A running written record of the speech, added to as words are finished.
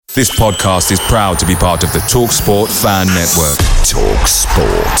This podcast is proud to be part of the TalkSport Fan Network.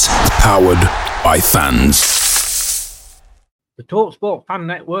 TalkSport. Powered by fans. The TalkSport Fan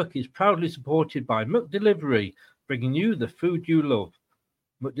Network is proudly supported by McDelivery, bringing you the food you love.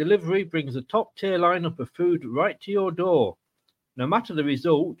 McDelivery brings a top-tier lineup of food right to your door. No matter the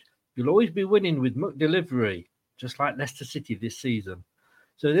result, you'll always be winning with McDelivery, just like Leicester City this season.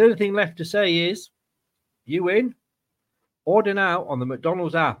 So the only thing left to say is, you win? Order now on the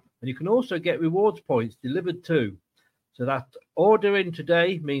McDonald's app, and you can also get rewards points delivered too. So that ordering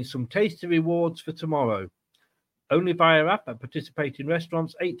today means some tasty rewards for tomorrow. Only via app at participating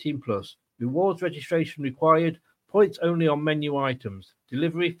restaurants, 18+. Rewards registration required. Points only on menu items.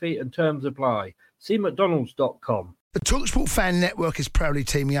 Delivery fee and terms apply. See mcdonalds.com. The TalkSport Fan Network is proudly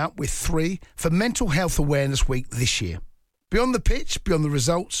teaming up with 3 for Mental Health Awareness Week this year. Beyond the pitch, beyond the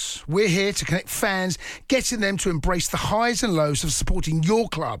results, we're here to connect fans, getting them to embrace the highs and lows of supporting your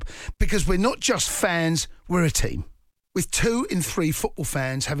club, because we're not just fans, we're a team. With 2 in 3 football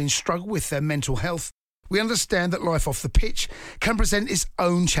fans having struggled with their mental health, we understand that life off the pitch can present its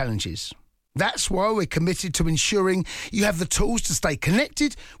own challenges. That's why we're committed to ensuring you have the tools to stay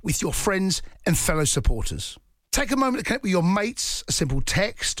connected with your friends and fellow supporters. Take a moment to connect with your mates. A simple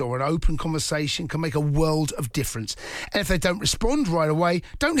text or an open conversation can make a world of difference. And if they don't respond right away,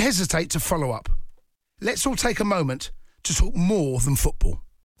 don't hesitate to follow up. Let's all take a moment to talk more than football.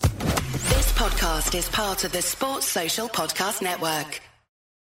 This podcast is part of the Sports Social Podcast Network.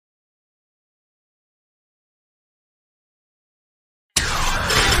 Are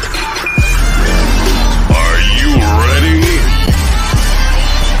you ready?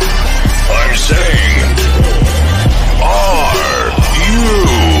 I'm saying, are you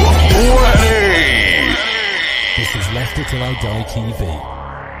ready? This is Leicester Till I Die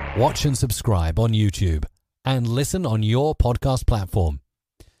TV. Watch and subscribe on YouTube and listen on your podcast platform.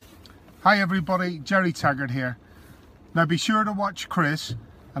 Hi everybody, Jerry Taggart here. Now be sure to watch Chris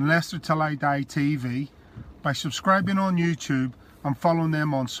and Leicester Till I Die TV by subscribing on YouTube and following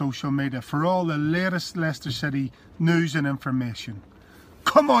them on social media for all the latest Leicester City news and information.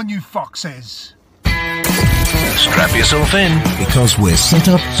 Come on you foxes! Strap yourself in, because we're set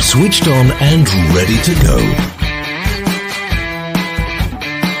up, switched on, and ready to go.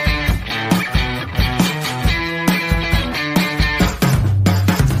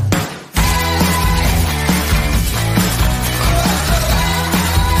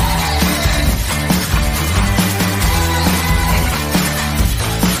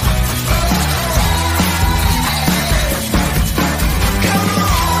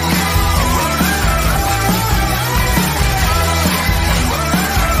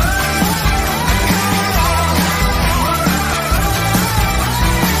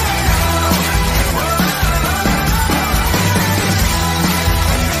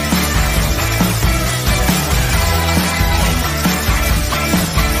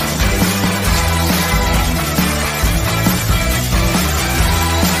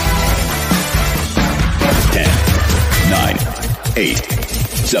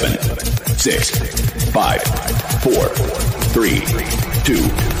 Seven, 6, 5, 4, 3, 2,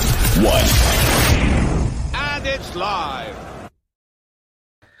 1. And it's live.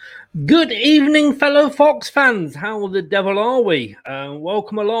 Good evening, fellow Fox fans. How the devil are we?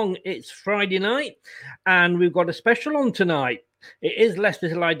 Welcome along. It's Friday night, and we've got a special on tonight. It is Leicester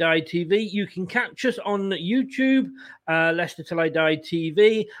Till I Die TV. You can catch us on YouTube, Leicester Till I Die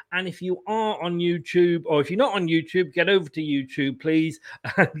TV. And if you are on YouTube, or if you're not on YouTube, get over to YouTube, please,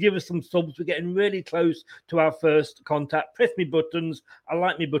 and give us some subs. We're getting really close to our first contact. Press me buttons. I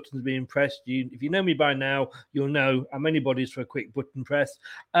like me buttons being pressed. If you know me by now, you'll know I'm anybody's for a quick button press.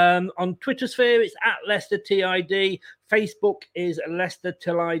 On Twitter sphere, it's at Leicester TID. Facebook is Leicester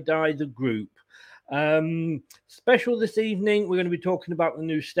Till I Die, the group. Special this evening, we're going to be talking about the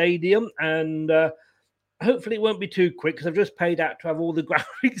new stadium, and hopefully it won't be too quick, because I've just paid out to have all the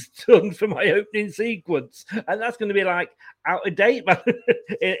graphics done for my opening sequence, and that's going to be like out of date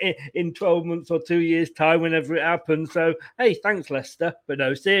in 12 months or 2 years time, whenever it happens. So hey, thanks Leicester, but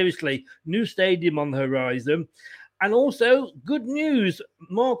no, seriously, new stadium on the horizon. And also, good news,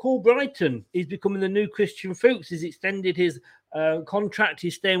 Mark Albrighton is becoming the new Christian Fuchs. He's extended his contract.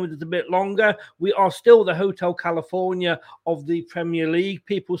 He's staying with us a bit longer. We are still the Hotel California of the Premier League.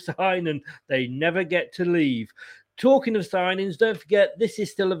 People sign and they never get to leave. Talking of signings, don't forget, this is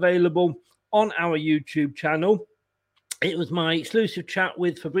still available on our YouTube channel. It was my exclusive chat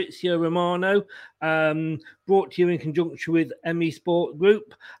with Fabrizio Romano, brought to you in conjunction with ME Sport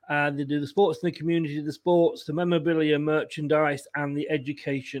Group. They do the sports in the community, the sports, the memorabilia, merchandise, and the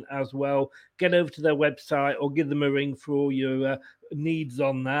education as well. Get over to their website or give them a ring for all your needs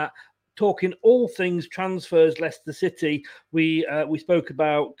on that. Talking all things transfers, Leicester City. We spoke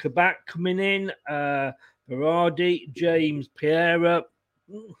about Kabak coming in, Berardi, James, Pereira.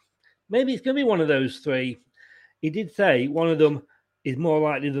 Maybe it's going to be one of those three. He did say one of them is more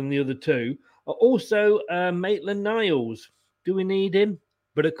likely than the other two. Also, Maitland-Niles. Do we need him?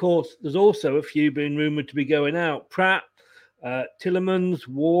 But, of course, there's also a few being rumoured to be going out. Pratt, Tillemans,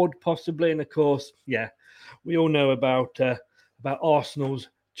 Ward, possibly. And, of course, we all know about Arsenal's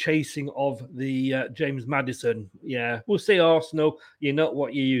chasing of the James Maddison. Yeah, we'll see, Arsenal. You're not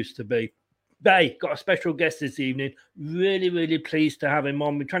what you used to be. They got a special guest this evening. Really, really pleased to have him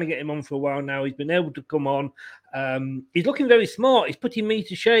on. We're trying to get him on for a while now. He's been able to come on. He's looking very smart. He's putting me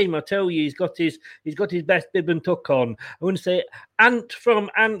to shame. I tell you, he's got his best bib and tuck on. I want to say Ant from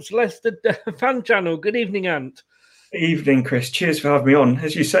Ant's Leicester fan channel. Good evening, Ant. Evening, Chris. Cheers for having me on.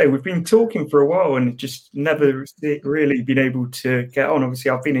 As you say, we've been talking for a while and just never really been able to get on. Obviously,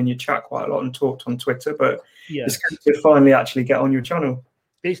 I've been in your chat quite a lot and talked on Twitter, but it's good to finally actually get on your channel.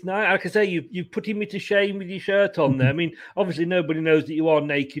 It's nice. Like I say, you're putting me to shame with your shirt on there. I mean, obviously nobody knows that you are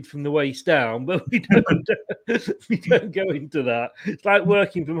naked from the waist down, but we don't go into that. It's like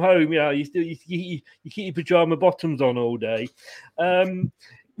working from home. You keep your pajama bottoms on all day.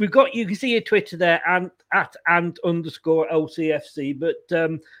 We've got, you can see your Twitter there at ant_LCFC, but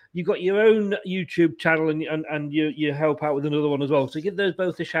you've got your own YouTube channel and you help out with another one as well. So give those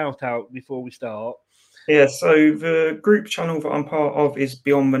both a shout out before we start. Yeah, so the group channel that I'm part of is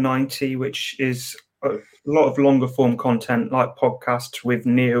Beyond the 90, which is a lot of longer form content like podcasts with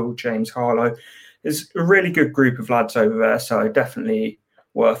Neil, James Harlow. There's a really good group of lads over there, so definitely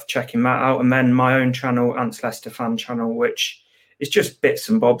worth checking that out. And then my own channel, Ant's Leicester fan channel, which is just bits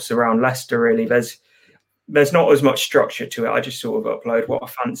and bobs around Leicester, really. There's not as much structure to it. I just sort of upload what I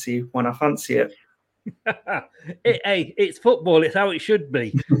fancy when I fancy it. Hey, it's football. It's how it should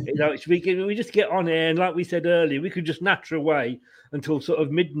be. It's how it should be. We just get on here, and like we said earlier, we could just natter away until sort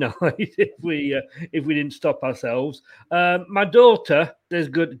of midnight if we didn't stop ourselves. My daughter says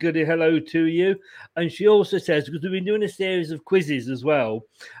good hello to you, and she also says, because we've been doing a series of quizzes as well,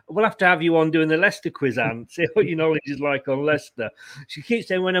 we'll have to have you on doing the Leicester quiz, Anne. See what your knowledge is like on Leicester. She keeps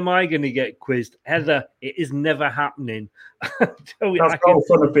saying, when am I going to get quizzed? Heather, it is never happening. That's the whole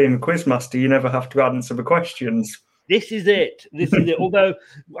fun of being a quizmaster. You never have to answer the questions. This is it. Although,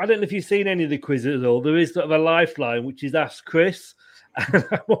 I don't know if you've seen any of the quizzes at all. There is sort of a lifeline, which is Ask Chris. And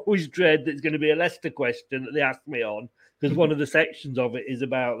I always dread that it's going to be a Leicester question that they ask me on, because one of the sections of it is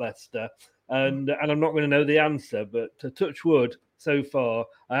about Leicester. And I'm not going to know the answer, but to touch wood, so far,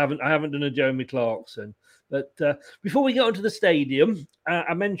 I haven't done a Jeremy Clarkson. But before we get onto the stadium,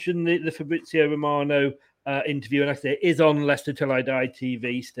 I mentioned the Fabrizio Romano interview, and I say it is on Leicester Till I Die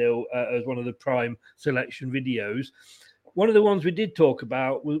TV still as one of the prime selection videos. One of the ones we did talk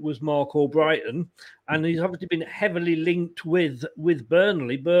about was Mark Albrighton, and he's obviously been heavily linked with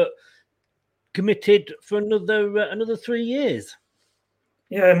Burnley, but committed for another 3 years.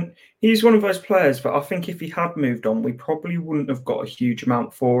 Yeah, and he's one of those players that I think if he had moved on, we probably wouldn't have got a huge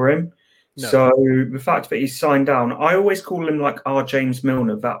amount for him. No. So the fact that he's signed down, I always call him like our James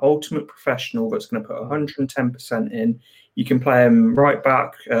Milner, that ultimate professional that's going to put 110% in. You can play him right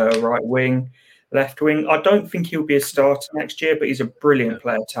back, right wing, left wing. I don't think he'll be a starter next year, but he's a brilliant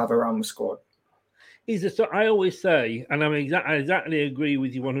player to have around the squad. I always say, and I exactly agree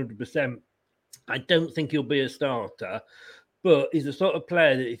with you 100%. I don't think he'll be a starter, but he's the sort of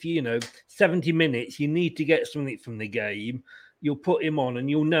player that if 70 minutes, you need to get something from the game. You'll put him on and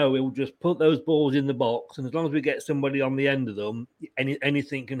you'll know he'll just put those balls in the box. And as long as we get somebody on the end of them,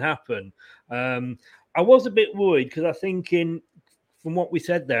 anything can happen. I was a bit worried because I think from what we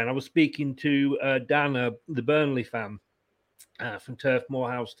said there, and I was speaking to Dan, the Burnley fan from Turf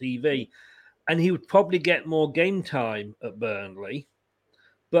Moorhouse TV, and he would probably get more game time at Burnley.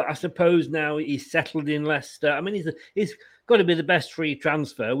 But I suppose now he's settled in Leicester. I mean, he's got to be the best free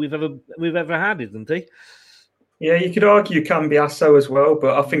transfer we've ever had, isn't he? Yeah, you could argue Cambiasso as well,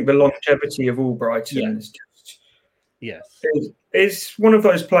 but I think the longevity of Albrighton is just is one of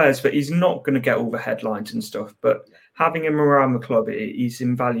those players that he's not going to get all the headlines and stuff. But having him around the club, he's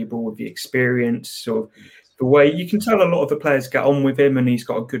invaluable with the experience, sort of the way you can tell a lot of the players get on with him, and he's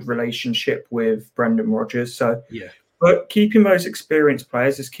got a good relationship with Brendan Rodgers. So but keeping those experienced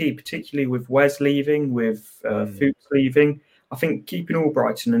players is key, particularly with Wes leaving, with Fuchs leaving. I think keeping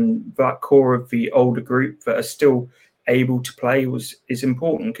Albrighton and that core of the older group that are still able to play is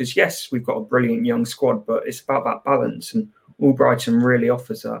important, because yes, we've got a brilliant young squad, but it's about that balance, and Albrighton really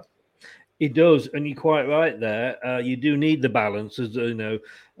offers that. It does, and you're quite right there. You do need the balance, as you know.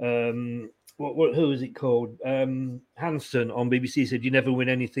 Who is it called? Hanson on BBC said you never win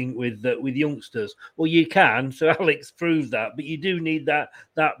anything with youngsters. Well, you can. So Alex proved that, but you do need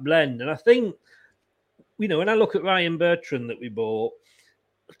that blend. And I think, when I look at Ryan Bertrand that we bought,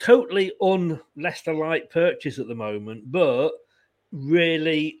 totally un-Leicester-like purchase at the moment, but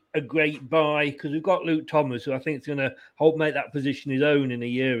really a great buy, because we've got Luke Thomas, who I think is going to help make that position his own in a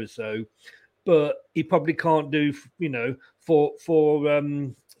year or so. But he probably can't do, four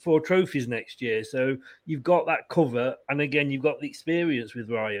trophies next year. So you've got that cover, and again, you've got the experience with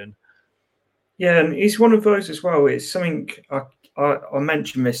Ryan. Yeah, and he's one of those as well. It's something I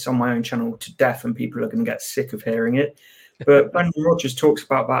mentioned this on my own channel to death, and people are going to get sick of hearing it. But Brendan Rodgers talks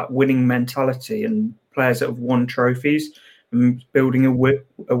about that winning mentality and players that have won trophies and building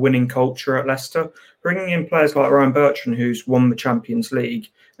a winning culture at Leicester. Bringing in players like Ryan Bertrand, who's won the Champions League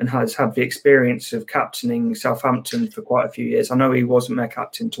and has had the experience of captaining Southampton for quite a few years. I know he wasn't their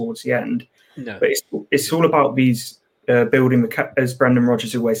captain towards the end, but it's all about these building as Brendan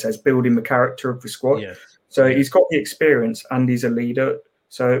Rodgers always says, building the character of the squad. Yeah. So he's got the experience and he's a leader.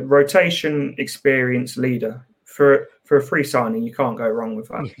 So rotation, experience, leader. For a free signing, you can't go wrong with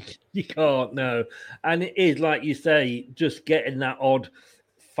that. You can't, no. And it is, like you say, just getting that odd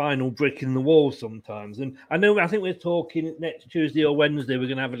final brick in the wall sometimes. And I think we're talking next Tuesday or Wednesday, we're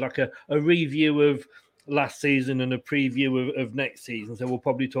going to have like a review of last season and a preview of next season. So we'll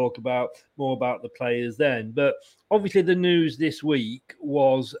probably talk more about the players then. But obviously the news this week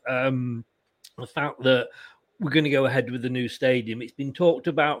was the fact that we're going to go ahead with the new stadium. It's been talked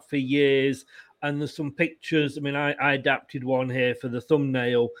about for years. And there's some pictures. I mean, I adapted one here for the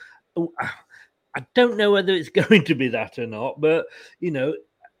thumbnail. I don't know whether it's going to be that or not, but,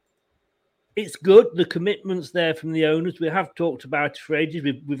 it's good. The commitment's there from the owners. We have talked about it for ages.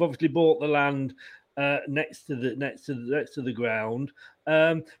 We've obviously bought the land next to the ground.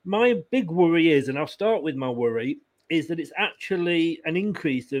 My big worry is, and I'll start with my worry, is that it's actually an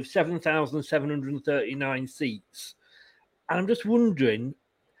increase of 7,739 seats. And I'm just wondering,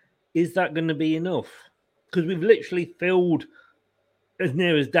 is that going to be enough? Because we've literally filled, as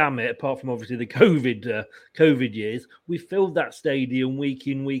near as damn it, apart from obviously the COVID years, we've filled that stadium week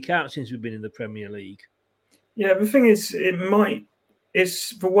in, week out since we've been in the Premier League. Yeah, the thing is, it's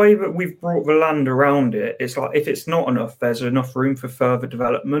the way that we've brought the land around it. It's like, if it's not enough, there's enough room for further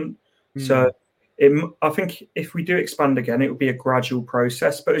development. So I think if we do expand again, it will be a gradual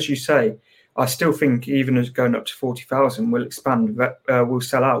process. But as you say, I still think even as going up to 40,000, we'll expand. We'll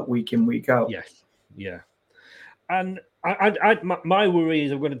sell out week in, week out. Yes, yeah. And my worry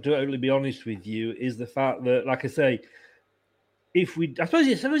is, I'm going to totally be honest with you, is the fact that, like I say, I suppose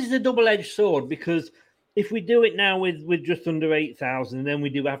it's a double-edged sword, because if we do it now with just under 8,000, then we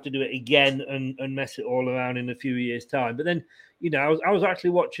do have to do it again and mess it all around in a few years' time. But then, I was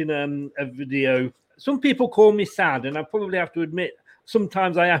actually watching a video. Some people call me sad, and I probably have to admit,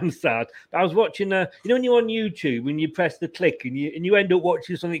 sometimes I am sad. But I was watching, when you're on YouTube, when you press the click and you end up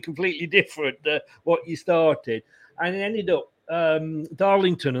watching something completely different to what you started. And it ended up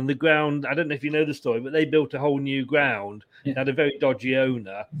Darlington and the ground. I don't know if you know the story, but they built a whole new ground. Yeah. It had a very dodgy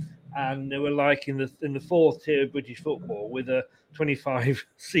owner. And they were like in the fourth tier of British football with a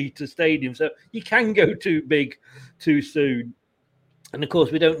 25-seater stadium. So you can go too big too soon. And, of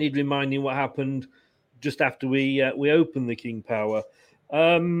course, we don't need reminding what happened just after we opened the King Power.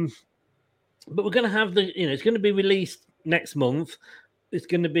 But we're going to have it's going to be released next month. It's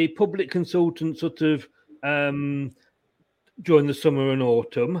going to be public consultant sort of during the summer and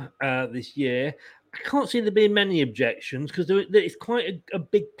autumn this year. I can't see there being many objections, because it's quite a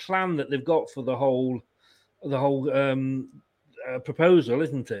big plan that they've got for the whole proposal,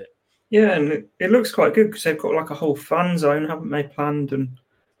 isn't it? Yeah, and it looks quite good, because they've got like a whole fan zone, haven't they, planned? And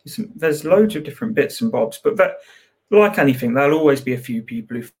there's loads of different bits and bobs. But like anything, there'll always be a few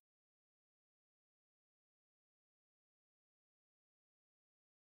people who...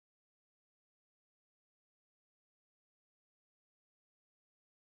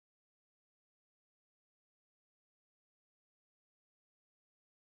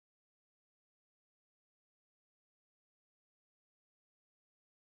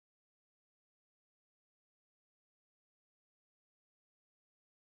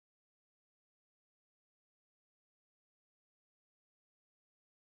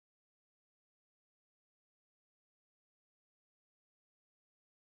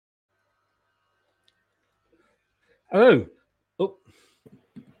 Hello. Oh.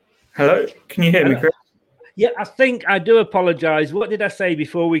 Hello. Can you hear me, Chris? Yeah, I think I do apologise. What did I say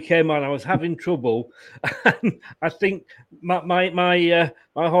before we came on? I was having trouble. I think my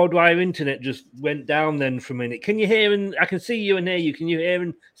hardwire internet just went down then for a minute. Can you hear and I can see you and hear you? Can you hear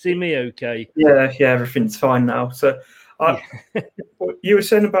and see me okay? Yeah, everything's fine now. So you were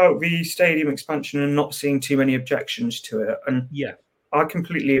saying about the stadium expansion and not seeing too many objections to it. And yeah, I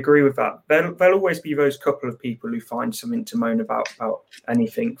completely agree with that. There'll always be those couple of people who find something to moan about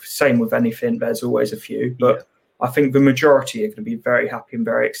anything. Same with anything. There's always a few, but I think the majority are going to be very happy and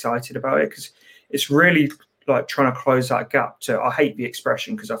very excited about it because it's really like trying to close that gap to. I hate the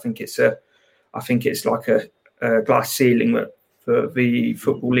expression because I think it's like a glass ceiling that for the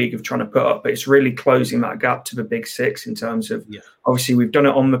Football League of trying to put up, but it's really closing that gap to the Big Six in terms of obviously we've done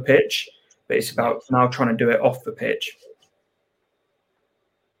it on the pitch, but it's about now trying to do it off the pitch.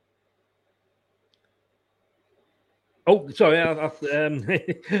 Oh, sorry.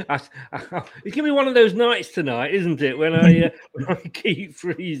 It's gonna be one of those nights tonight, isn't it? When I keep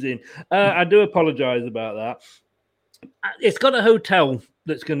freezing. I do apologise about that. It's got a hotel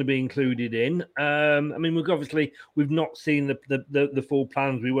that's going to be included in. I mean, we've not seen the full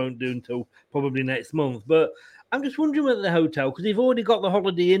plans. We won't do until probably next month. But I'm just wondering whether the hotel, because they've already got the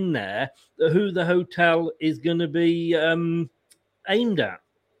Holiday Inn there, who the hotel is going to be aimed at.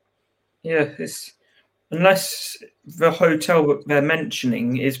 Yeah, unless the hotel that they're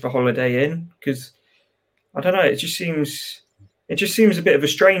mentioning is the Holiday Inn, because I don't know, it just seems a bit of a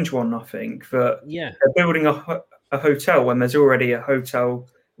strange one. I think that they're building a hotel when there's already a hotel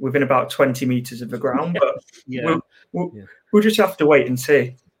within about 20 meters of the ground. But we'll just have to wait and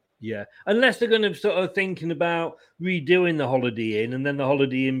see. Yeah, unless they're going to sort of thinking about redoing the Holiday Inn, and then the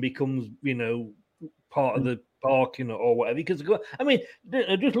Holiday Inn becomes, part of the parking or whatever. Because I mean,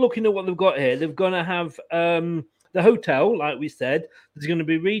 just looking at what they've got here, they're going to have the hotel, like we said. There's going to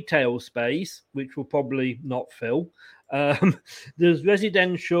be retail space, which will probably not fill. There's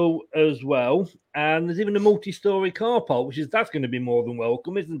residential as well, and there's even a multi-story car park, that's going to be more than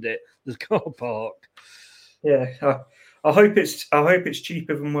welcome, isn't it? There's car park. Yeah, I hope it's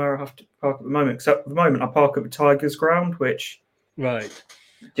cheaper than where I have to park at the moment. Because at the moment I park at the Tigers ground, which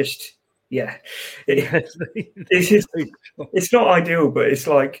it's not ideal, but it's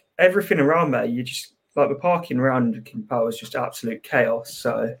like everything around there. You just like the parking around King Power is just absolute chaos.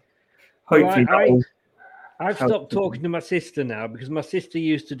 So hopefully I've stopped talking to my sister now because my sister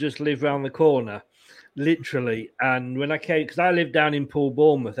used to just live around the corner, literally. And when I came, because I live down in Poole,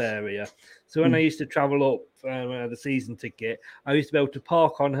 Bournemouth area, so when I used to travel up the season ticket, I used to be able to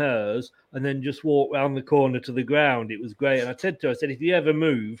park on hers and then just walk round the corner to the ground. It was great. And I said to her, if you ever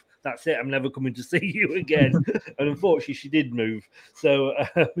move, that's it. I'm never coming to see you again. And unfortunately, she did move. So,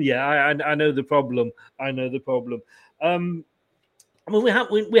 I know the problem. I mean,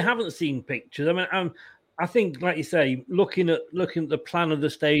 we haven't seen pictures. I mean, I think, like you say, looking at the plan of the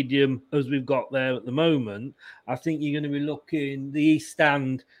stadium as we've got there at the moment, I think you're going to be looking the east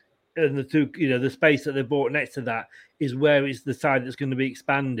stand and the space that they bought next to that is where it's the side that's going to be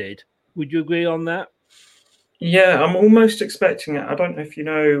expanded. Would you agree on that? Yeah, I'm almost expecting it. I don't know if you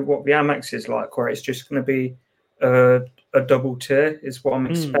know what the Amex is like, where it's just going to be a double tier is what I'm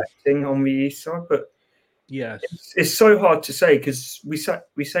expecting on the east side, but. Yes, it's so hard to say because we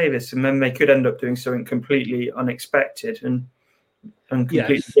say this and then they could end up doing something completely unexpected and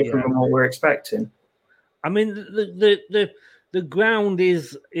completely different from what we're expecting. I mean, the ground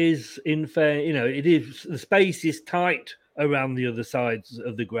is in fair, it is, the space is tight around the other sides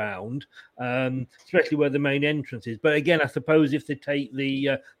of the ground, especially where the main entrance is. But again, I suppose if they take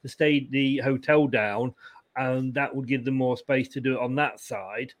the hotel down, and that would give them more space to do it on that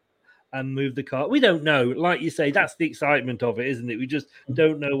side. And move the car. We don't know. Like you say, that's the excitement of it, isn't it? We just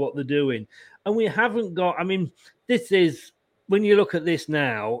don't know what they're doing. And we haven't got, I mean, this is, when you look at this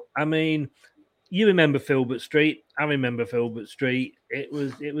now, I mean, you remember Filbert Street. I remember Filbert Street. It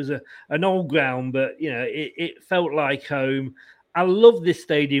was an old ground, but, it felt like home. I love this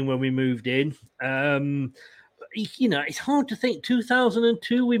stadium when we moved in. It's hard to think.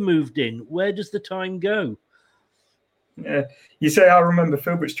 2002 we moved in. Where does the time go? Yeah, you say I remember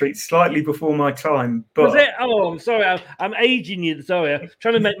Filbert Street slightly before my time, but was it? Oh, I'm sorry, I'm aging you. Sorry, I'm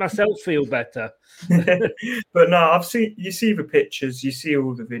trying to make myself feel better. But no, you see the pictures, you see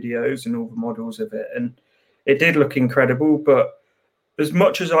all the videos and all the models of it, and it did look incredible. But as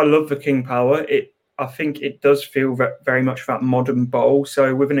much as I love the King Power, I think it does feel very much that modern bowl.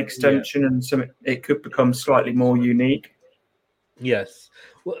 So with an extension and something, it could become slightly more unique. Yes.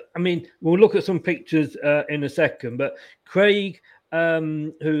 Well, I mean, we'll look at some pictures in a second, but Craig,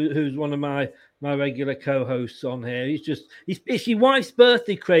 who's one of my my regular co-hosts on here. It's your wife's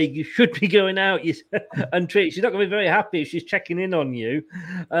birthday, Craig. You should be going out and treat. She's not going to be very happy if she's checking in on you.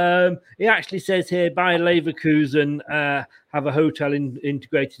 He actually says here, Bayer Leverkusen have a hotel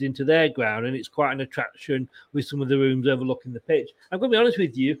integrated into their ground, and it's quite an attraction with some of the rooms overlooking the pitch. I'm going to be honest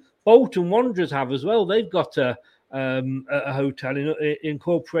with you. Bolton Wanderers have as well. They've got a hotel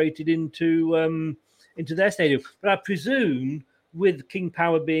incorporated into their stadium. But I presume, with King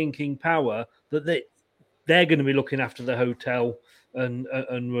Power being King Power, that they're going to be looking after the hotel and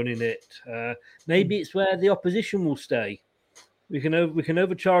running it. Maybe it's where the opposition will stay. We can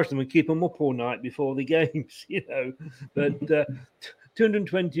overcharge them and keep them up all night before the games, But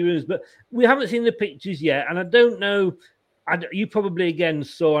 220 rooms. But we haven't seen the pictures yet, and I don't know. You probably again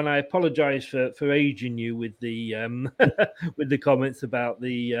saw, and I apologise for aging you with the with the comments about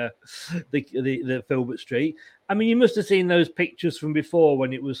the Filbert Street. I mean, you must have seen those pictures from before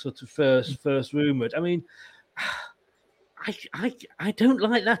when it was sort of first rumoured. I mean, I don't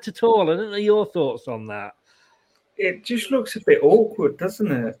like that at all. I don't know your thoughts on that. It just looks a bit awkward,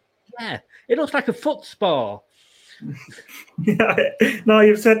 doesn't it? Yeah, it looks like a foot spa. Yeah, now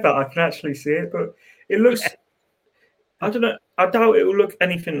you've said that, I can actually see it, but it looks. Yeah. I don't know. I doubt it will look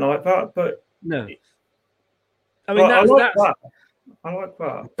anything like that, but no. I mean, I like that. I like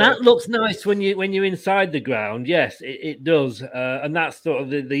that. That looks nice when you're inside the ground. Yes, it does, and that's sort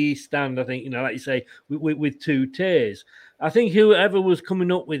of the East Stand. I think like you say, with two tiers. I think whoever was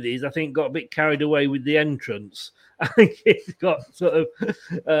coming up with these, I think, got a bit carried away with the entrance. I think it's got sort of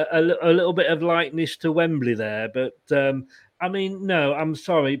a little bit of likeness to Wembley there, but I mean, no, I'm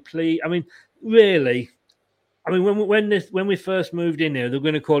sorry, please. I mean, really. I mean, when we first moved in here, they were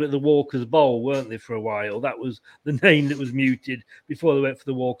going to call it the Walkers Bowl, weren't they, for a while? That was the name that was muted before they went for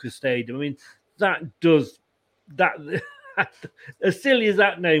the Walkers Stadium. I mean, that as silly as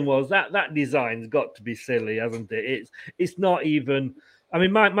that name was, that design's got to be silly, hasn't it? It's not even. I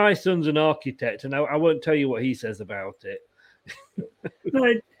mean, my son's an architect, and I won't tell you what he says about it. No,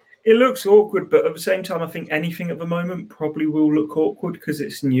 it looks awkward, but at the same time, I think anything at the moment probably will look awkward because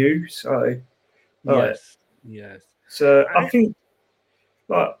it's new. So, Yes. So I think,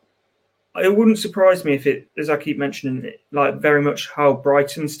 it wouldn't surprise me if it, as I keep mentioning, very much how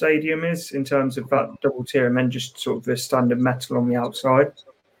Brighton Stadium is in terms of that double tier, and then just sort of the standard metal on the outside.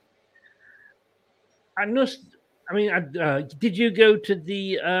 Did you go to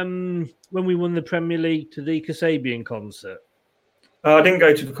the when we won the Premier League to the Kasabian concert? I didn't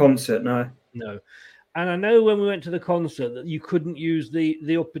go to the concert, no. No. And I know when we went to the concert that you couldn't use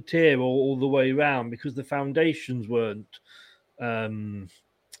the upper tier all the way around because the foundations weren't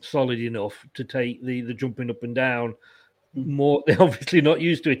solid enough to take the jumping up and down. They're obviously not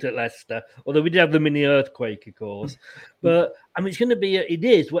used to it at Leicester, although we did have the mini earthquake, of course. But I mean, it's going to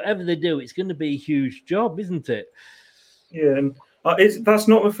be, whatever they do, it's going to be a huge job, isn't it? Yeah, and that's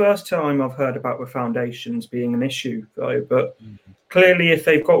not the first time I've heard about the foundations being an issue, though. But clearly, if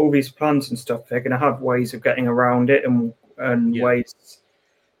they've got all these plans and stuff, they're going to have ways of getting around it and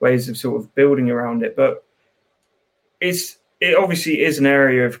ways of sort of building around it. But it obviously is an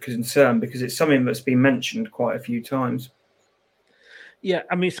area of concern because it's something that's been mentioned quite a few times. Yeah,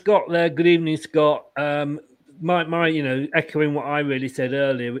 I mean, Scott there. Good evening, Scott. My echoing what I really said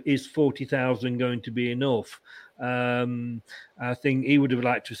earlier, is 40,000 going to be enough? I think he would have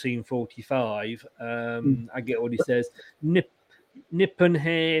liked to have seen 45. I get what he says. Nippon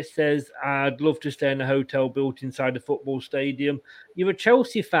here says, I'd love to stay in a hotel built inside a football stadium. You're a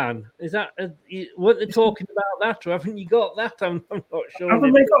Chelsea fan. Is that, weren't they talking about that, or haven't you got that? I'm not sure.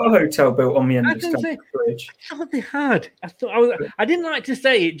 Haven't they got a hotel built on the end of Stamford Bridge? I thought they had. I didn't like to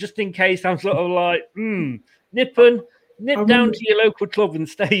say it just in case I'm sort of like, Nippon, down to your local club and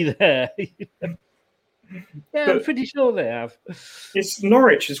stay there. Yeah, I'm pretty sure they have. It's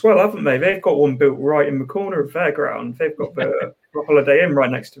Norwich as well, haven't they? They've got one built right in the corner of their ground. They've got the Holiday Inn right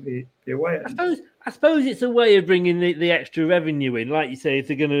next to the away end. I suppose it's a way of bringing the extra revenue in, like you say, if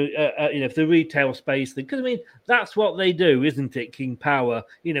they're going to, if the retail space thing, because I mean that's what they do, isn't it? King Power,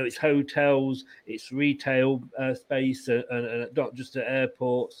 it's hotels, it's retail space, and not just at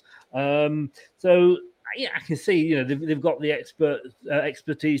airports. So. Yeah, I can see, they've got the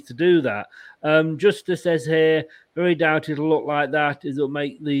expertise to do that. Justice says here, very doubt it'll look like that. It'll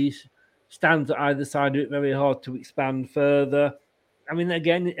make the stands at either side of it very hard to expand further. I mean,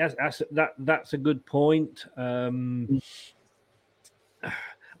 again, that's a good point. My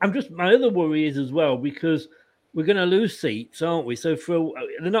other worry is as well, because we're going to lose seats, aren't we? So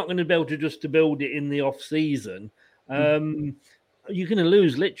they're not going to be able to build it in the off season. You're going to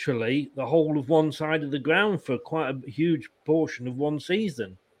lose literally the whole of one side of the ground for quite a huge portion of one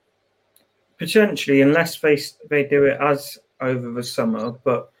season. Potentially, unless they do it as over the summer.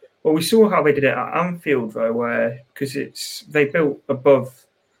 But we saw how they did it at Anfield though, because they built above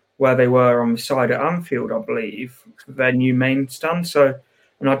where they were on the side at Anfield, I believe, their new main stand. So,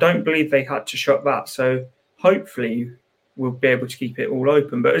 and I don't believe they had to shut that. So hopefully we'll be able to keep it all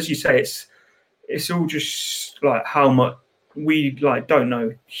open. But as you say, it's all just like how much we don't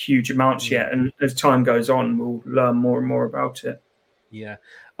know huge amounts yet. And as time goes on, we'll learn more and more about it. Yeah.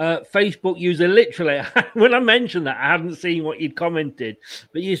 Facebook user, literally, when I mentioned that, I hadn't seen what you'd commented,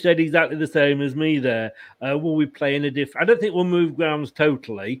 but you said exactly the same as me there. Will we play in a different... I don't think we'll move grounds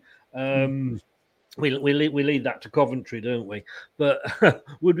totally. We leave that to Coventry, don't we? But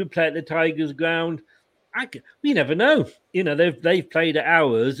would we play at the Tigers ground? We never know. You know, they've played at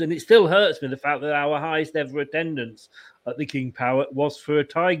ours, and it still hurts me, the fact that our highest ever attendance at the King Power was for a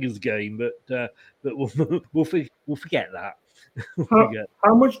Tigers game, but we'll forget that.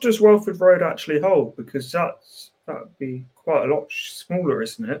 How much does Welford Road actually hold? Because that'd be quite a lot smaller,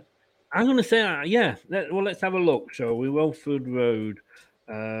 isn't it? I'm going to say, yeah. Let's have a look, shall we? Welford Road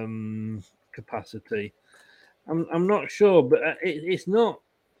capacity. I'm not sure, but it's not,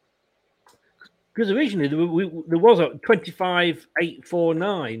 because originally there was a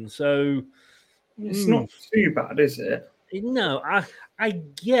 25,849. So it's not too bad, is it? No, I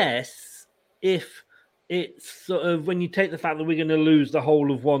guess if it's sort of when you take the fact that we're going to lose the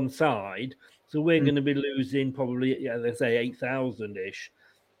whole of one side, so we're going to be losing probably, let's say 8,000-ish.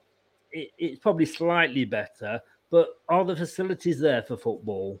 It's probably slightly better, but are the facilities there for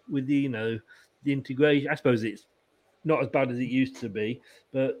football with the integration? I suppose it's not as bad as it used to be,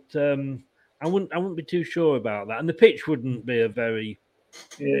 but I wouldn't be too sure about that. And the pitch wouldn't be a very...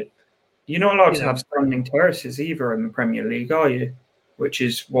 Yeah. You're not allowed to have standing terraces either in the Premier League, are you? Which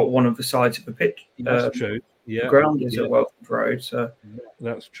is what one of the sides of the pitch. That's true. Yeah, the ground is at Welford Road. So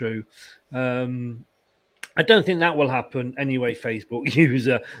that's true. I don't think that will happen anyway, Facebook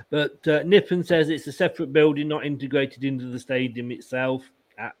user. But Nippon says it's a separate building, not integrated into the stadium itself.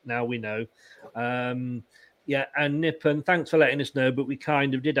 Now we know. Yeah, and Nippon, thanks for letting us know, but we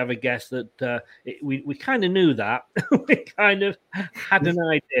kind of did have a guess that we kind of knew that. We kind of had an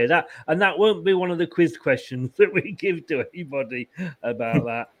idea. That won't be one of the quiz questions that we give to anybody about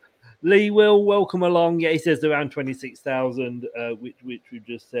that. Lee will welcome along. Yeah, he says around 26,000, which we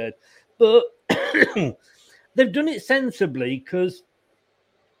just said. But they've done it sensibly, because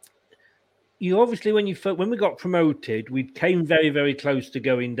you obviously, when we got promoted, we came very, very close to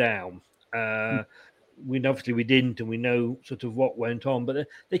going down. We didn't, and we know sort of what went on, but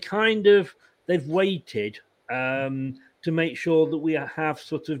they've waited to make sure that we have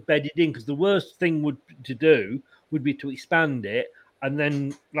sort of bedded in, because the worst thing would be to expand it and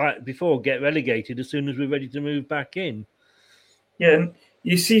then, like before, get relegated as soon as we're ready to move back in. Yeah, and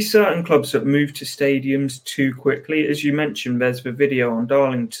you see certain clubs that move to stadiums too quickly. As you mentioned, there's the video on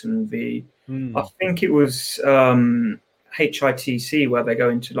Darlington I think it was HITC where they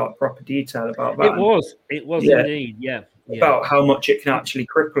go into like proper detail about that. It was indeed, yeah. About how much it can actually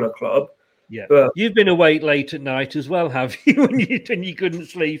cripple a club. Yeah, but you've been awake late at night as well, have you? when you couldn't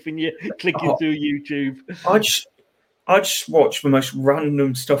sleep and you're clicking through YouTube. I just watch the most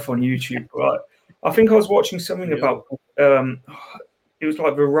random stuff on YouTube. Right, I think I was watching something about it was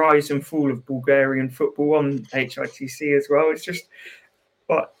like the rise and fall of Bulgarian football on HITC as well. It's just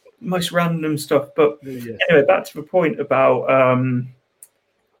like most random stuff. But anyway, back to the point about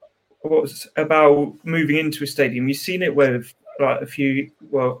about moving into a stadium. You've seen it with like a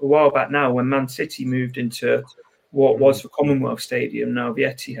while back now when Man City moved into what was the Commonwealth Stadium, now the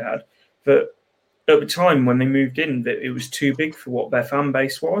Etihad. But at the time when they moved in, that it was too big for what their fan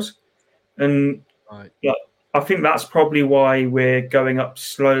base was, and I think that's probably why we're going up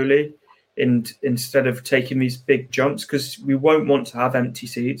slowly, instead of taking these big jumps, because we won't want to have empty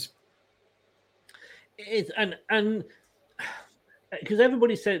seats. It's and because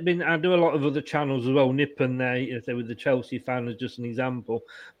everybody said, I do a lot of other channels as well. Nippon there, with the Chelsea fan as just an example,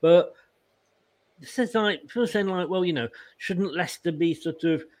 but it says people saying well, shouldn't Leicester be sort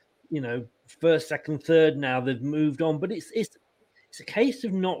of, first, second, third now? They've moved on, but it's a case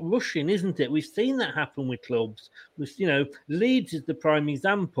of not rushing, isn't it? We've seen that happen with clubs. Leeds is the prime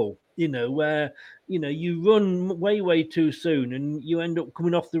example. Where you run way too soon and you end up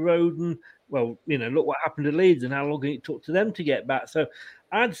coming off the road and, well, look what happened to Leeds and how long it took to them to get back. So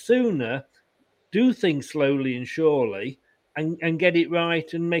I'd sooner do things slowly and surely and get it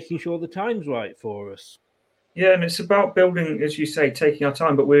right and making sure the time's right for us. Yeah, and it's about building, as you say, taking our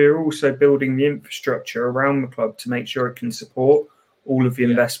time, but we're also building the infrastructure around the club to make sure it can support all of the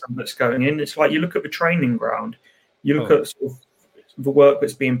investment that's going in. It's like you look at the training ground, you look at sort of the work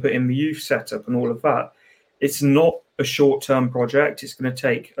that's being put in the youth setup and all of that. It's not a short-term project. It's going to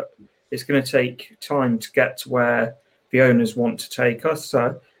take time to get to where the owners want to take us.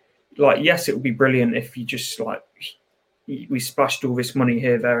 So, yes, it would be brilliant if you just we splashed all this money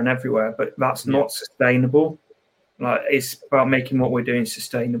here, there, and everywhere, but that's not sustainable. It's about making what we're doing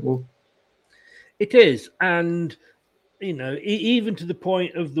sustainable. It is, and even to the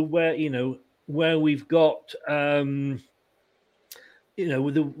point of where we've got, in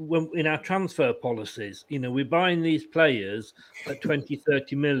our transfer policies, we're buying these players at 20,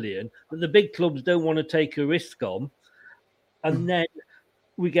 30 million, but the big clubs don't want to take a risk on, and then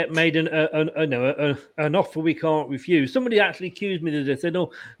we get made an offer we can't refuse. Somebody actually accused me that they said,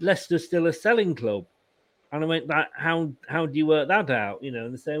 "Oh, Leicester's still a selling club," and I went, how do you work that out?" And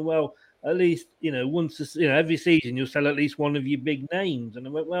they're saying, "Well, at least once every season you'll sell at least one of your big names." And I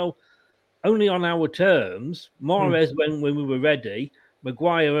went, "Well, only on our terms." Mahrez went when we were ready.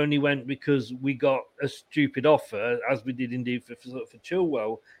 Maguire only went because we got a stupid offer, as we did indeed for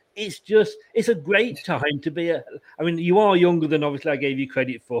Chilwell. It's a great time to be you are younger than obviously I gave you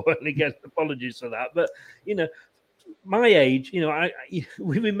credit for, and again, apologies for that. But, my age, we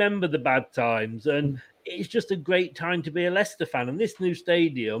remember the bad times, and it's just a great time to be a Leicester fan. And this new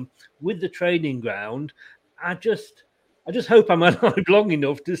stadium with the training ground, I just hope I'm alive long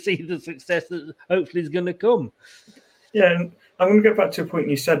enough to see the success that hopefully is going to come. Yeah, and I'm going to get back to a point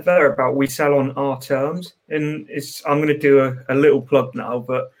you said there about we sell on our terms. And I'm going to do a little plug now,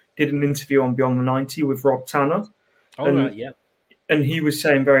 but did an interview on Beyond the 90 with Rob Tanner. Right, yeah. And he was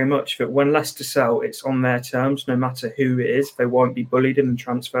saying very much that when Leicester sell, it's on their terms, no matter who it is. They won't be bullied in the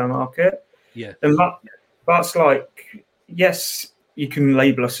transfer market. Yeah. And that's yes, you can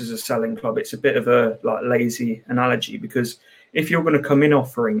label us as a selling club. It's a bit of a lazy analogy, because if you're going to come in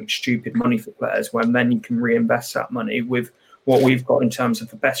offering stupid money for players, when then you can reinvest that money with what we've got in terms of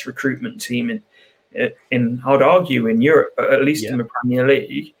the best recruitment team in I'd argue in Europe, but at least in the Premier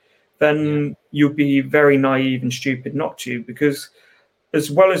League, then you'll be very naive and stupid not to, because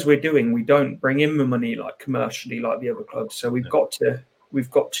as well as we're doing, we don't bring in the money commercially like the other clubs. So we've got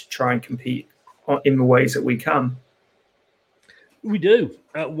to try and compete in the ways that we can. We do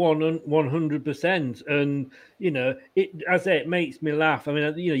at 100%, and it makes me laugh. I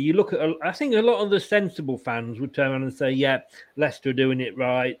mean, you look at. I think a lot of the sensible fans would turn around and say, "Yeah, Leicester are doing it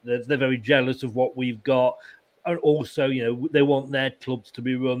right. They're very jealous of what we've got, and also, they want their clubs to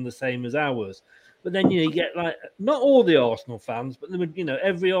be run the same as ours." But then you get not all the Arsenal fans, but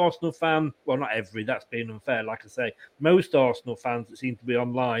every Arsenal fan. Well, not every. That's being unfair. Like I say, most Arsenal fans that seem to be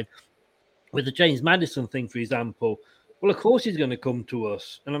online with the James Maddison thing, for example. Well, of course he's going to come to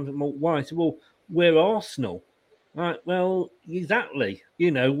us. And I'm like, well, why? I said, well, we're Arsenal. Right, well, exactly.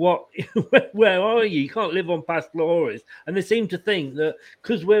 What? Where are you? You can't live on past glories. And they seem to think that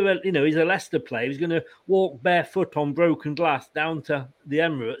because he's a Leicester player, he's going to walk barefoot on broken glass down to the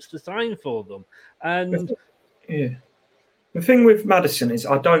Emirates to sign for them. And the thing with Maddison is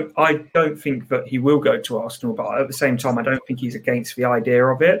I don't think that he will go to Arsenal, but at the same time, I don't think he's against the idea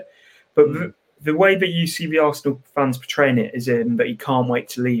of it. But the way that you see the Arsenal fans portraying it is in that he can't wait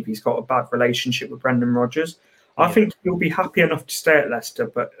to leave. He's got a bad relationship with Brendan Rodgers. I think he'll be happy enough to stay at Leicester,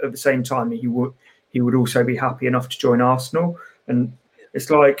 but at the same time, he would also be happy enough to join Arsenal. And it's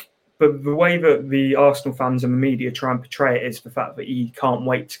but the way that the Arsenal fans and the media try and portray it is the fact that he can't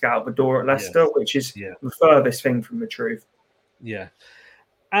wait to get out the door at Leicester, which is the furthest thing from the truth. Yeah.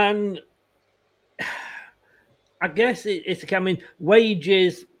 And I guess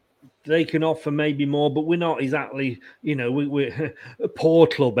wages, they can offer maybe more, but we're not exactly, we're a poor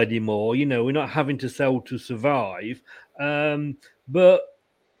club anymore. We're not having to sell to survive. But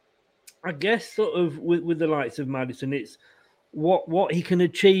I guess sort of with the likes of Maddison, it's what he can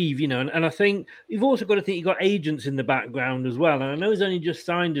achieve, and I think you've also got to think you've got agents in the background as well. And I know he's only just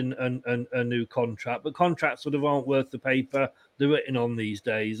signed a new contract, but contracts sort of aren't worth the paper they're written on these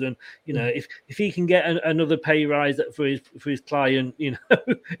days. And if he can get another pay rise for his client, to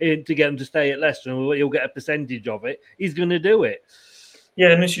get him to stay at Leicester, and he'll get a percentage of it, he's going to do it.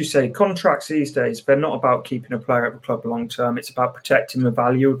 Yeah, and as you say, contracts these days, they're not about keeping a player at the club long term. It's about protecting the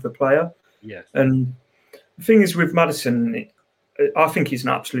value of the player. Yes. And the thing is with Maddison, I think he's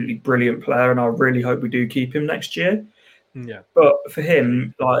an absolutely brilliant player, and I really hope we do keep him next year. Yeah. But for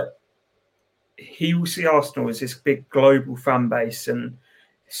him, he will see Arsenal as this big global fan base, and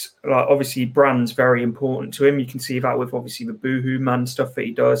obviously brand's very important to him. You can see that with obviously the Boohoo Man stuff that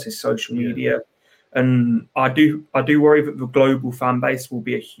he does, his social media. And I do worry that the global fan base will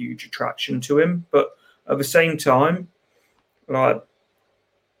be a huge attraction to him. But at the same time,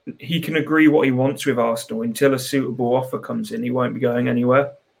 he can agree what he wants with Arsenal until a suitable offer comes in. He won't be going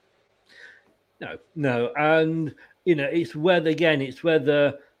anywhere. No, and it's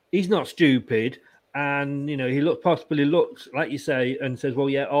whether he's not stupid, and he possibly looks like you say and says, well,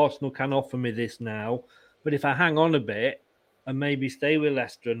 yeah, Arsenal can offer me this now, but if I hang on a bit and maybe stay with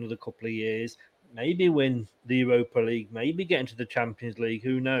Leicester another couple of years, maybe win the Europa League, maybe get into the Champions League,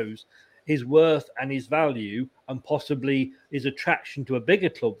 who knows? His worth and his value and possibly his attraction to a bigger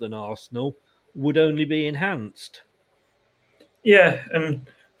club than Arsenal would only be enhanced. Yeah, and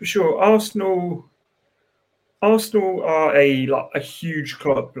for sure, Arsenal are a huge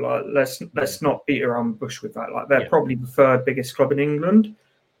club. Like let's not beat around the bush with that. Like they're probably the third biggest club in England,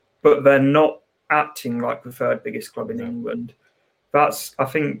 but they're not acting like the third biggest club in England. I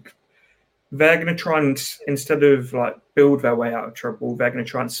think they're going to try and, instead of like build their way out of trouble, they're going to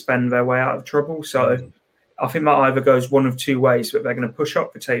try and spend their way out of trouble. So I think that either goes one of two ways, but they're going to push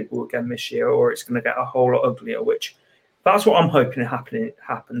up the table again this year, or it's going to get a whole lot uglier, which that's what I'm hoping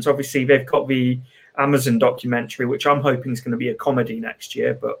happens. Obviously, they've got the Amazon documentary, which I'm hoping is going to be a comedy next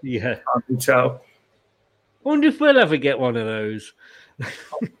year, but yeah, I can tell. I wonder if we'll ever get one of those.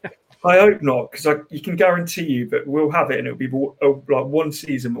 I hope not, because you can guarantee you that we'll have it, and it'll be like one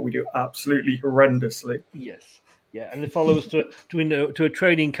season, but we do absolutely horrendously. Yes, yeah, and they follow us to a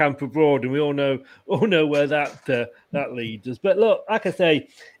training camp abroad, and we all know where that leads us. But look, like I say,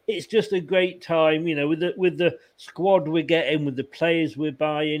 it's just a great time, with the squad we're getting, with the players we're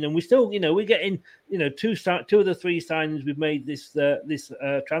buying, and we still, we're getting, two of the three signings we've made this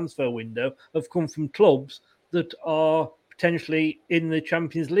transfer window have come from clubs that are potentially in the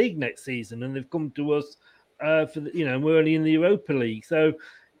Champions League next season, and they've come to us we're only in the Europa League, so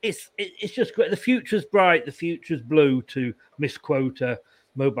it's just great. The future's bright, the future's blue, to misquote a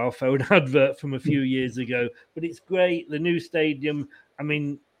mobile phone advert from a few years ago. But it's great. The new stadium. I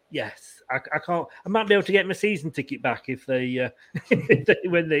mean, yes, I might be able to get my season ticket back if they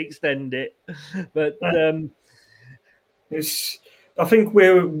when they extend it. But I think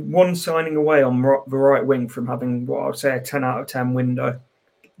we're one signing away on the right wing from having what I would say a 10 out of 10 window,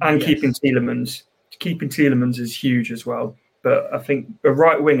 and keeping Tielemans. Keeping Tielemans is huge as well. But I think the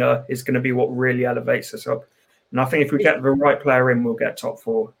right winger is going to be what really elevates us up. And I think if we get the right player in, we'll get top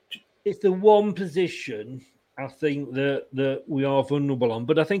four. It's the one position I think that we are vulnerable on.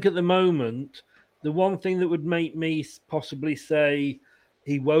 But I think at the moment, the one thing that would make me possibly say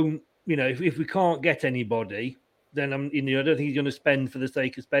he won't, if we can't get anybody, then I don't think he's going to spend for the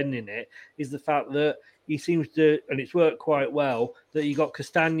sake of spending it, is the fact that he seems to, and it's worked quite well, that you got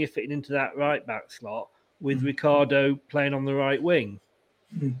Castagna fitting into that right back slot with Ricardo playing on the right wing.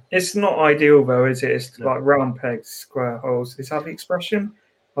 It's not ideal though, is it? It's like round pegs, square holes. Is that the expression?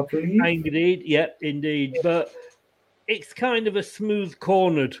 I believe. Indeed, indeed. But it's kind of a smooth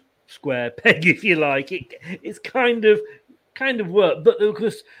cornered square peg, if you like. It's kind of worked, but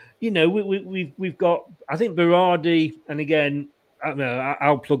because we've got, I think, Berardi, and again,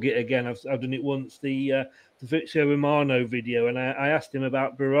 I'll plug it again. I've done it once. The Fabrizio Romano video, and I asked him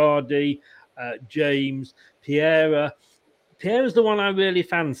about Berardi, James, Piera. Piera's the one I really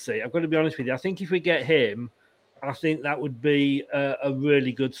fancy. I've got to be honest with you. I think if we get him, I think that would be a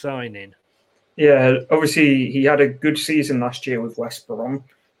really good signing. Yeah, obviously he had a good season last year with West Brom.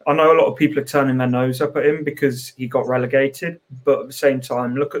 I know a lot of people are turning their nose up at him because he got relegated, but at the same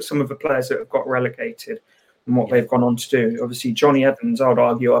time, look at some of the players that have got relegated and what they've gone on to do. Obviously, Johnny Evans, I would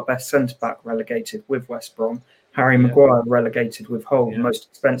argue, our best centre-back, relegated with West Brom. Harry Maguire relegated with Hull, the most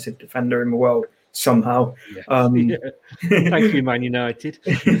expensive defender in the world, somehow. Thank you, Man United.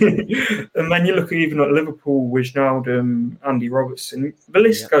 And then you look even at Liverpool, Wijnaldum, Andy Robertson. The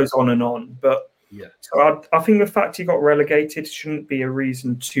list goes on and on. But so I think the fact he got relegated shouldn't be a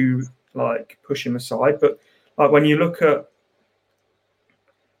reason to push him aside. But when you look at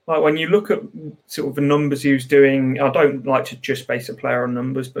sort of the numbers he was doing, I don't like to just base a player on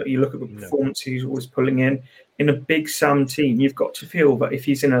numbers, but you look at the performance he was pulling in a Big Sam team, you've got to feel that if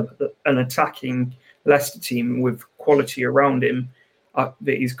he's in an attacking Leicester team with quality around him, that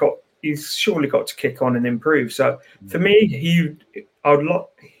he's surely got to kick on and improve. So for me,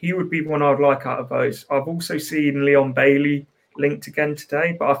 he would be one I'd like out of those. I've also seen Leon Bailey linked again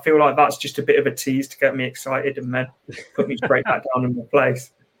today, but I feel like that's just a bit of a tease to get me excited and then put me straight back down in my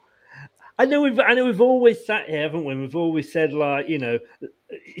place. I know we've always sat here, haven't we? We've always said,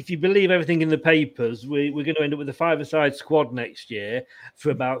 if you believe everything in the papers, we're going to end up with a five-a-side squad next year for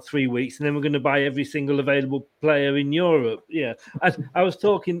about 3 weeks, and then we're going to buy every single available player in Europe. Yeah, I was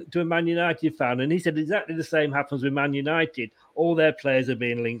talking to a Man United fan, and he said exactly the same happens with Man United. All their players are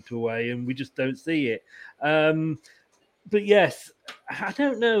being linked away, and we just don't see it. yes, I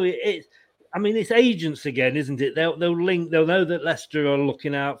don't know. I mean, it's agents again, isn't it? They'll link. They'll know that Leicester are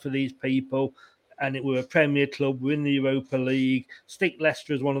looking out for these people, and we're a Premier club. We're in the Europa League. Stick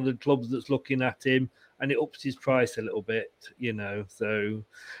Leicester as one of the clubs that's looking at him, and it ups his price a little bit, So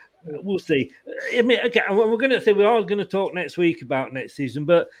we'll see. I mean, okay, we are going to talk next week about next season.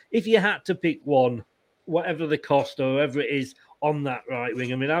 But if you had to pick one, whatever the cost or whatever it is on that right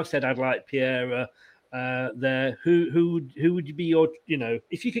wing, I mean, I've said I'd like Pierre. There, who would you be your?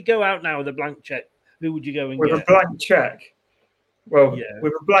 If you could go out now with a blank check, who would you go and get? With a blank check? Well,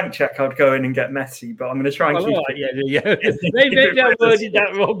 with a blank check, I'd go in and get Messi, but I'm going to try and keep it. Yeah. Maybe I worded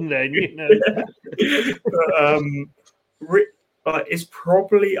that wrong then, But it's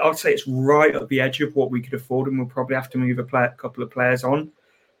probably, I'd say it's right at the edge of what we could afford, and we'll probably have to move a couple of players on.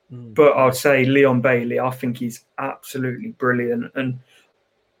 But I'd say Leon Bailey, I think he's absolutely brilliant. And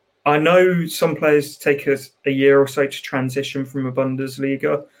I know some players take us a year or so to transition from a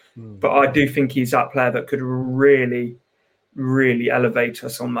Bundesliga, but I do think he's that player that could really, really elevate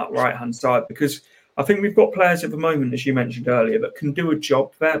us on that right-hand side, because I think we've got players at the moment, as you mentioned earlier, that can do a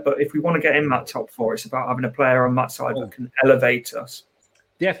job there. But if we want to get in that top four, it's about having a player on that side that can elevate us.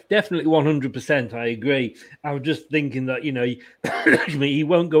 Definitely 100%. I agree. I was just thinking that, he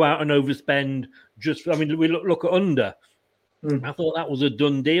won't go out and overspend. We look at Under. I thought that was a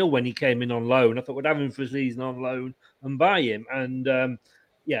done deal when he came in on loan. I thought we'd have him for a season on loan and buy him. And I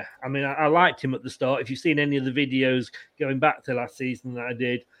liked him at the start. If you've seen any of the videos going back to last season that I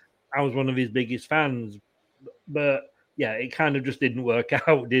did, I was one of his biggest fans. But it kind of just didn't work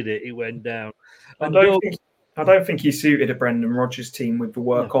out, did it? It went down. I don't think he suited a Brendan Rodgers team with the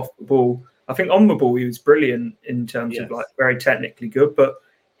work off the ball. I think on the ball he was brilliant in terms of very technically good, but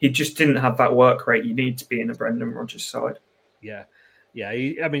he just didn't have that work rate you need to be in a Brendan Rodgers side. Yeah.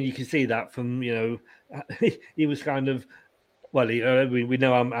 You can see that from he was kind of we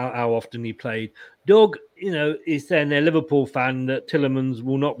know how often he played. Doug, is saying they're Liverpool fan that Tielemans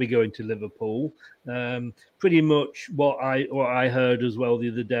will not be going to Liverpool. Pretty much what I heard as well the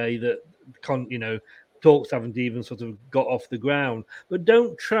other day that talks haven't even sort of got off the ground. But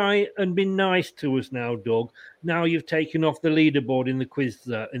don't try and be nice to us now, Doug. Now you've taken off the leaderboard in the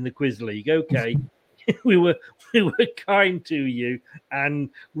quiz league. Okay. we were kind to you, and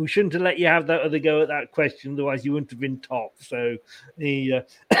we shouldn't have let you have that other go at that question, otherwise you wouldn't have been top. So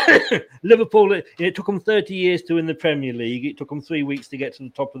Liverpool, it took them 30 years to win the Premier League. It took them 3 weeks to get to the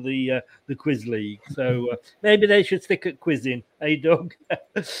top of the quiz league. So maybe they should stick at quizzing, Doug?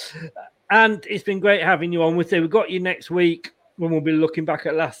 And it's been great having you on. We've got you next week when we'll be looking back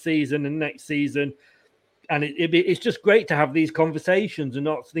at last season and next season. And it's just great to have these conversations and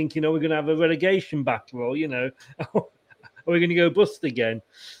not thinking, we're going to have a relegation battle, or, are we going to go bust again?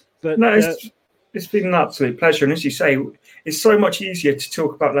 But no, it's been an absolute pleasure. And as you say, it's so much easier to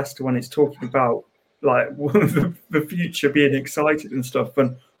talk about Leicester when it's talking about the future, being excited and stuff.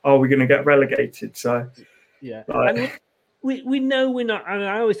 And are we going to get relegated? So We know we're not, and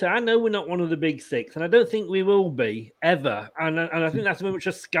I always say, I know we're not one of the big six, and I don't think we will be ever. And I think that's very much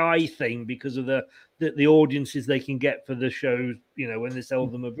a Sky thing because of the audiences they can get for the shows, when they sell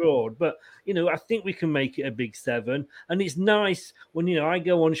them abroad. But, I think we can make it a big seven. And it's nice when, I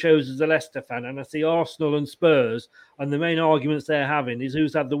go on shows as a Leicester fan and I see Arsenal and Spurs, and the main arguments they're having is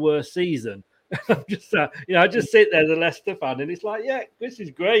who's had the worst season. I'm just, I just sit there as a Leicester fan, and it's like, this is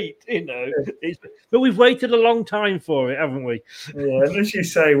great, but we've waited a long time for it, haven't we? Yeah, and as you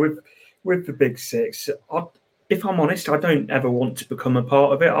say, with the big six, if I'm honest, I don't ever want to become a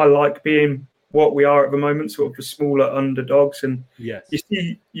part of it. I like being what we are at the moment, sort of the smaller underdogs, and you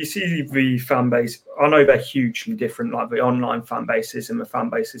see the fan base. I know they're hugely different, like the online fan bases and the fan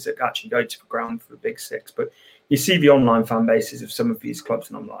bases that actually go to the ground for the big six, but you see the online fan bases of some of these clubs,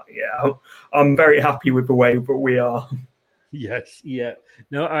 and I'm like, I'm very happy with the way that we are. Yes, yeah.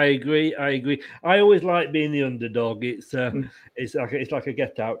 No, I agree. I always like being the underdog. It's like a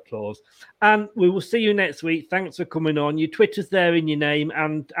get out clause. And we will see you next week. Thanks for coming on. Your Twitter's there in your name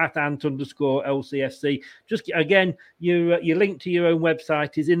and at @Ant_LCFC. Just again, your link to your own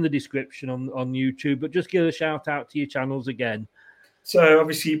website is in the description on YouTube. But just give a shout out to your channels again. So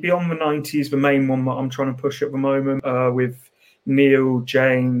obviously Beyond the 90s, the main one that I'm trying to push at the moment with Neil,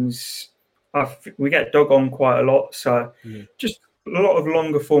 James. We get Doug on quite a lot, so just a lot of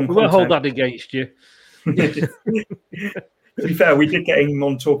longer form content. We'll hold that against you. To be fair, we did get him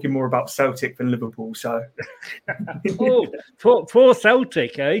on talking more about Celtic than Liverpool, so. Poor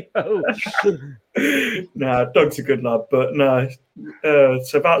Celtic, eh? Oh. Nah, Doug's a good lad, but no.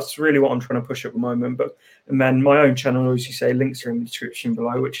 So that's really what I'm trying to push at the moment. And then my own channel, as you say, links are in the description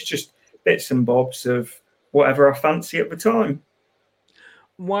below, which is just bits and bobs of whatever I fancy at the time.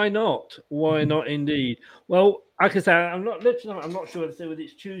 Why not? Why not indeed? Well, like I say, I'm not sure whether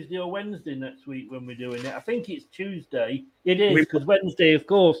it's Tuesday or Wednesday next week when we're doing it. I think it's Tuesday. It is, because Wednesday, of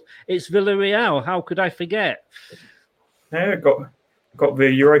course, it's Villarreal. How could I forget? Yeah, got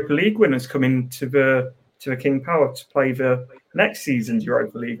the Europa League winners coming to the King Power to play the next season's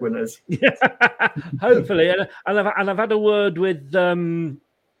Europa League winners. Yeah, hopefully. And I've had a word with Man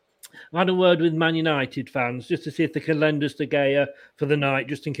United fans just to see if they can lend us De Gea for the night,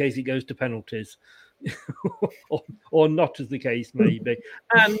 just in case it goes to penalties, or not, as the case may be.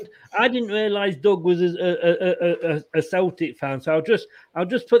 And I didn't realise Doug was a Celtic fan, so I'll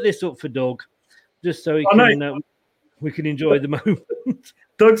just put this up for Doug, just so we can enjoy the moment.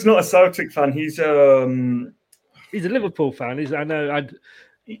 Doug's not a Celtic fan. He's a Liverpool fan.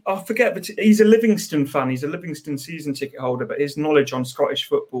 I forget, but he's a Livingston fan. He's a Livingston season ticket holder, but his knowledge on Scottish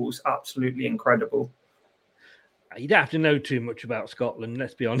football is absolutely incredible. You don't have to know too much about Scotland,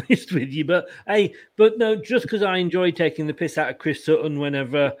 let's be honest with you. But no, just because I enjoy taking the piss out of Chris Sutton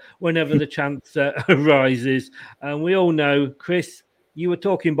whenever the chance arises. And we all know, Chris, you were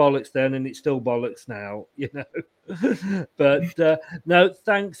talking bollocks then, and it's still bollocks now, you know. But no,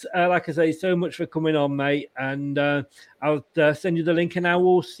 thanks, like I say, so much for coming on, mate. And I'll send you the link, and I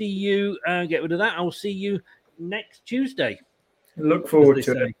will see you. Get rid of that. I'll see you next Tuesday. Look forward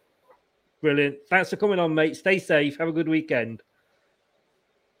to it. Brilliant. Thanks for coming on, mate. Stay safe. Have a good weekend.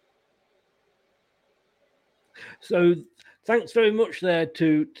 So, thanks very much there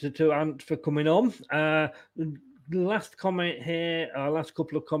to Ant for coming on. The last comment here, our last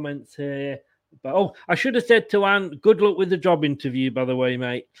couple of comments here. But I should have said to Ant, good luck with the job interview, by the way,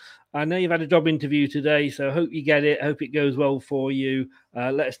 mate. I know you've had a job interview today, so I hope you get it. I hope it goes well for you.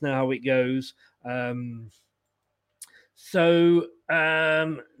 Let us know how it goes.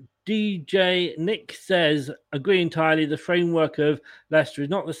 DJ Nick says, agree entirely. The framework of Leicester is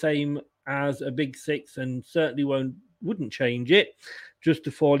not the same as a Big Six, and certainly wouldn't change it just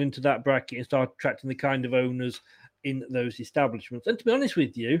to fall into that bracket and start attracting the kind of owners in those establishments. And to be honest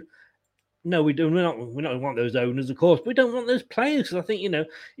with you, no, we don't. We don't want those owners, of course, but we don't want those players, because I think,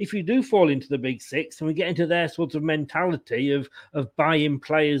 if you do fall into the Big Six and we get into their sort of mentality of buying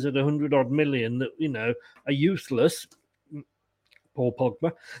players at 100-odd million that are useless, Paul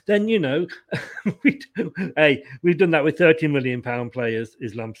Pogba, then we've done that with £30 million players,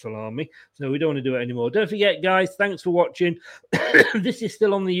 Islam Salami, so we don't want to do it anymore. Don't forget, guys, thanks for watching. This is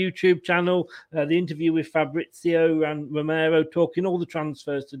still on the YouTube channel, the interview with Fabrizio and Romero, talking all the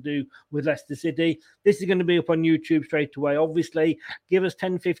transfers to do with Leicester City. This is going to be up on YouTube straight away. Obviously, give us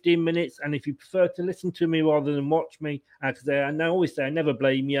 10-15 minutes, and if you prefer to listen to me rather than watch me, because I always say I never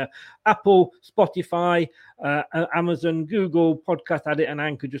blame you, Apple, Spotify, Amazon, Google, Podcast Addict, and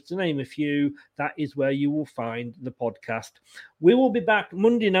Anchor, just to name a few, that is where you will find the podcast. We will be back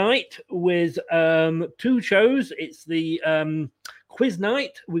Monday night with 2 shows. It's the quiz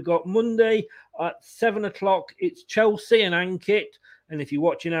night. We got Monday at 7:00. It's Chelsea and Ankit. And if you're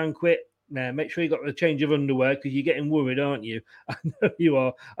watching Ankit, now make sure you got the change of underwear, because you're getting worried, aren't you? I know you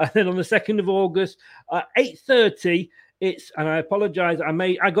are. And then on the 2nd of August at 8:30, and I apologise,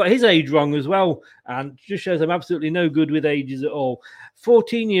 I got his age wrong as well, and just shows I'm absolutely no good with ages at all.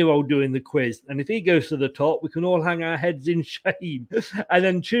 14-year-old doing the quiz, and if he goes to the top, we can all hang our heads in shame. And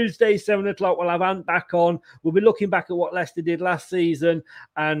then Tuesday, 7:00, we'll have Ant back on. We'll be looking back at what Leicester did last season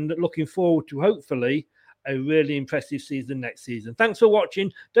and looking forward to, hopefully, a really impressive season next season. Thanks for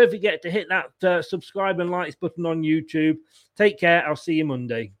watching. Don't forget to hit that subscribe and likes button on YouTube. Take care. I'll see you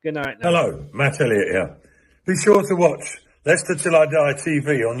Monday. Good night now. Hello, Matt Elliott here. Be sure to watch Leicester Till I Die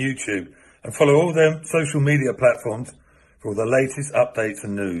TV on YouTube and follow all their social media platforms for all the latest updates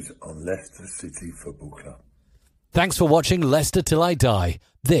and news on Leicester City Football Club. Thanks for watching Leicester Till I Die.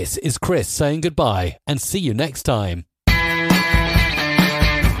 This is Chris saying goodbye, and see you next time.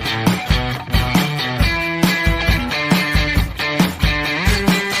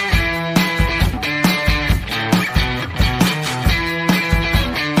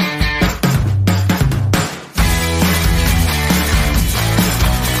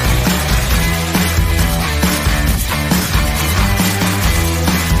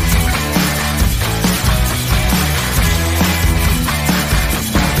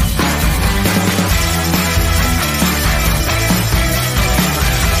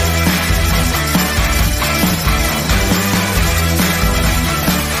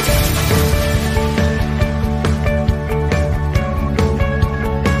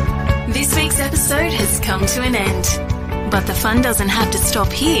 To an end. But the fun doesn't have to stop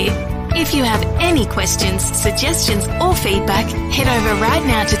here. If you have any questions, suggestions or feedback, head over right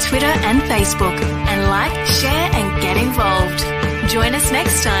now to Twitter and Facebook and like, share and get involved. Join us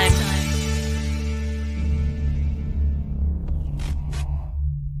next time.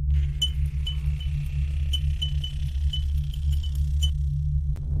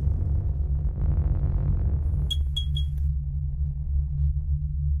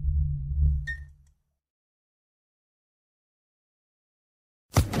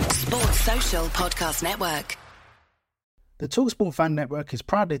 Social Podcast Network. The TalkSport Fan Network is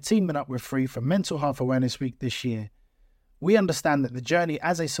proudly teaming up with Free for Mental Health Awareness Week this year. We understand that the journey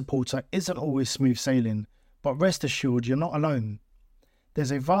as a supporter isn't always smooth sailing, but rest assured you're not alone.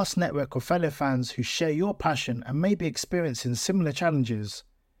 There's a vast network of fellow fans who share your passion and may be experiencing similar challenges.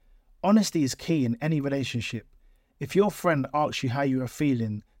 Honesty is key in any relationship. If your friend asks you how you are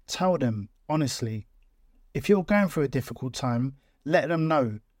feeling, tell them honestly. If you're going through a difficult time, let them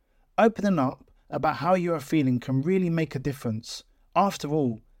know. Opening up about how you are feeling can really make a difference. After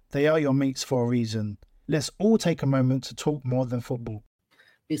all, they are your mates for a reason. Let's all take a moment to talk more than football.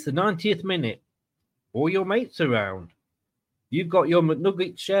 It's the 90th minute. All your mates around. You've got your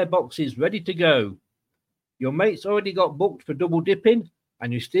McNugget share boxes ready to go. Your mates already got booked for double dipping,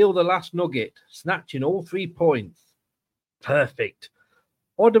 and you steal the last nugget, snatching all 3 points. Perfect.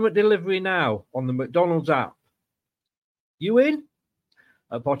 Order McDelivery now on the McDonald's app. You in?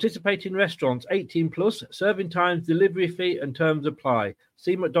 At participating restaurants, 18 plus, serving times, delivery fee and terms apply.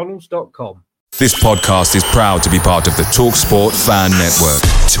 See mcdonalds.com. This podcast is proud to be part of the TalkSport Fan Network.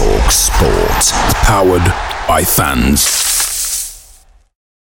 TalkSport. Powered by fans.